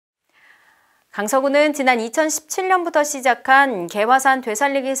강서구는 지난 2017년부터 시작한 개화산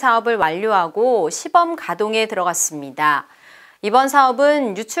되살리기 사업을 완료하고 시범 가동에 들어갔습니다. 이번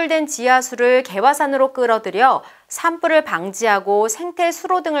사업은 유출된 지하수를 개화산으로 끌어들여 산불을 방지하고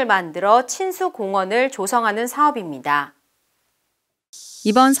생태수로 등을 만들어 친수공원을 조성하는 사업입니다.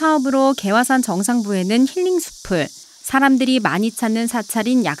 이번 사업으로 개화산 정상부에는 힐링숲을, 사람들이 많이 찾는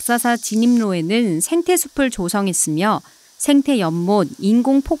사찰인 약사사 진입로에는 생태숲을 조성했으며 생태연못,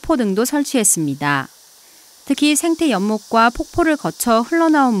 인공폭포 등도 설치했습니다. 특히 생태연못과 폭포를 거쳐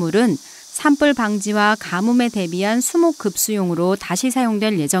흘러나온 물은 산불 방지와 가뭄에 대비한 수목 급수용으로 다시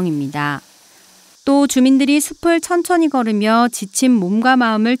사용될 예정입니다. 또 주민들이 숲을 천천히 걸으며 지친 몸과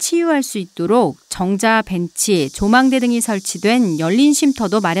마음을 치유할 수 있도록 정자, 벤치, 조망대 등이 설치된 열린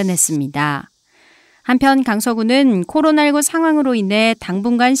쉼터도 마련했습니다. 한편 강서구는 코로나19 상황으로 인해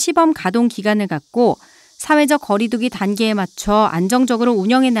당분간 시범 가동 기간을 갖고 사회적 거리두기 단계에 맞춰 안정적으로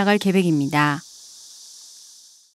운영해 나갈 계획입니다.